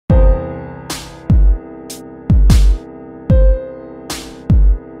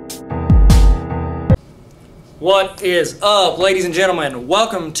What is up, ladies and gentlemen?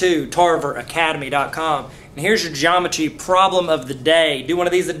 Welcome to TarverAcademy.com. And here's your geometry problem of the day. Do one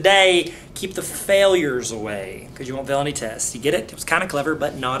of these a day, keep the failures away, because you won't fail any tests. You get it? It was kind of clever,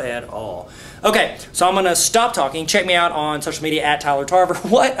 but not at all. Okay, so I'm going to stop talking. Check me out on social media at Tyler Tarver.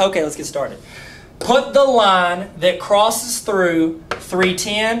 What? Okay, let's get started. Put the line that crosses through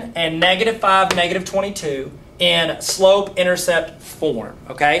 310 and -5, -22 in slope-intercept form,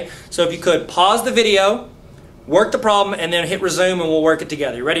 okay? So if you could pause the video, work the problem, and then hit resume, and we'll work it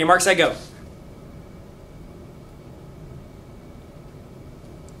together. You ready? Your mark, set, go.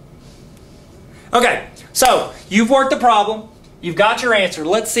 Okay, so you've worked the problem. You've got your answer.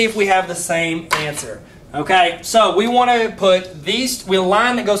 Let's see if we have the same answer. Okay, so we want to put a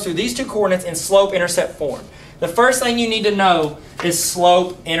line that goes through these two coordinates in slope-intercept form. The first thing you need to know is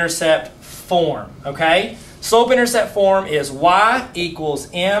slope-intercept form, okay? Slope-intercept form is y equals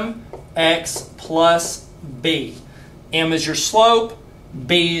mx plus b. M is your slope,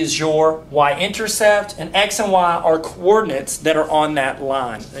 b is your y-intercept, and x and y are coordinates that are on that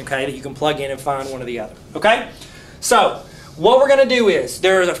line, okay, that you can plug in and find one or the other, okay? So, what we're going to do is,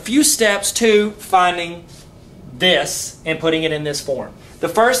 there are a few steps to finding this and putting it in this form. The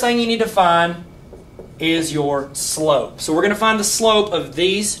first thing you need to find is your slope. So we're going to find the slope of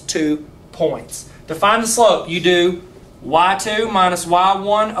these 2 points. To find the slope, you do y2 minus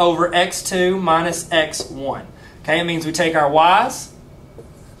y1 over x2 minus x1. Okay, it means we take our y's,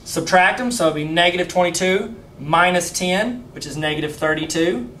 subtract them, so it'll be -22 minus 10, which is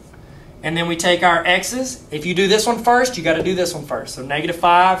 -32. And then we take our x's. If you do this one first, you got to do this one first. So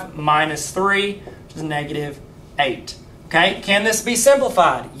 -5 minus 3, which is -8. Okay, can this be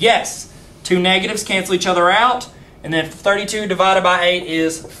simplified? Yes. 2 negatives cancel each other out. And then 32 divided by 8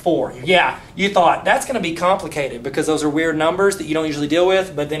 is 4. Yeah, you thought, that's going to be complicated because those are weird numbers that you don't usually deal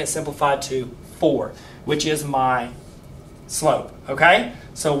with, but then it's simplified to 4, which is my slope, okay?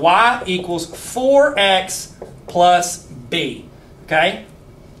 So y equals 4x plus b, okay?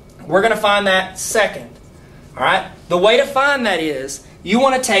 We're going to find that second, all right? The way to find that is you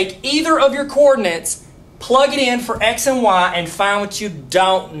want to take either of your coordinates, plug it in for x and y, and find what you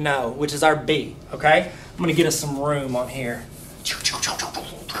don't know, which is our b, okay? I'm going to get us some room on here.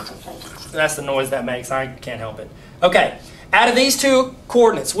 That's the noise that makes. I can't help it. Okay, out of these 2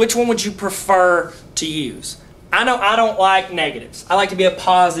 coordinates, which one would you prefer to use? I know I don't like negatives. I like to be a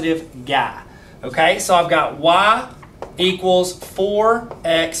positive guy. Okay, so I've got y equals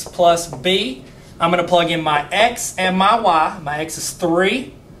 4x plus b. I'm going to plug in my x and my y. My x is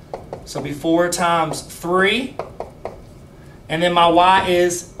 3, so it'll be 4 times 3. And then my y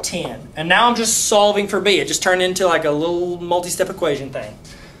is 10. And now I'm just solving for b. It just turned into like a little multi-step equation thing.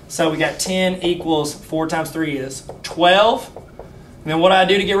 So we got 10 equals 4 times 3 is 12. And then what do I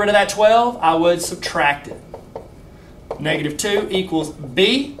do to get rid of that 12? I would subtract it. -2 equals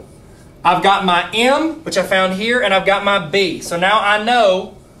b. I've got my m, which I found here, and I've got my b. So now I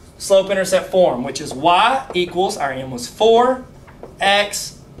know slope-intercept form, which is y equals, our m was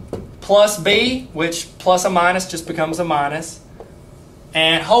 4x plus b, which plus a minus just becomes a minus.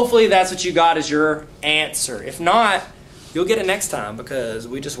 And hopefully that's what you got as your answer. If not, you'll get it next time because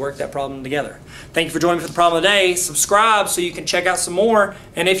we just worked that problem together. Thank you for joining me for the problem of the day. Subscribe so you can check out some more.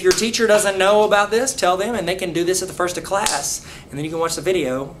 And if your teacher doesn't know about this, tell them, and they can do this at the first of class. And then you can watch the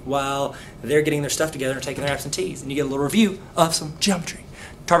video while they're getting their stuff together and taking their absentees. And you get a little review of some geometry.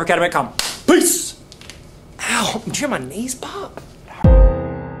 TarverAcademy.com. Peace! Ow, did you hear my knees pop?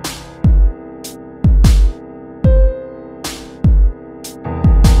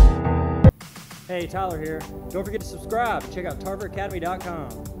 Hey, Tyler here. Don't forget to subscribe. Check out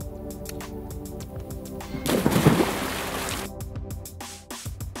TarverAcademy.com.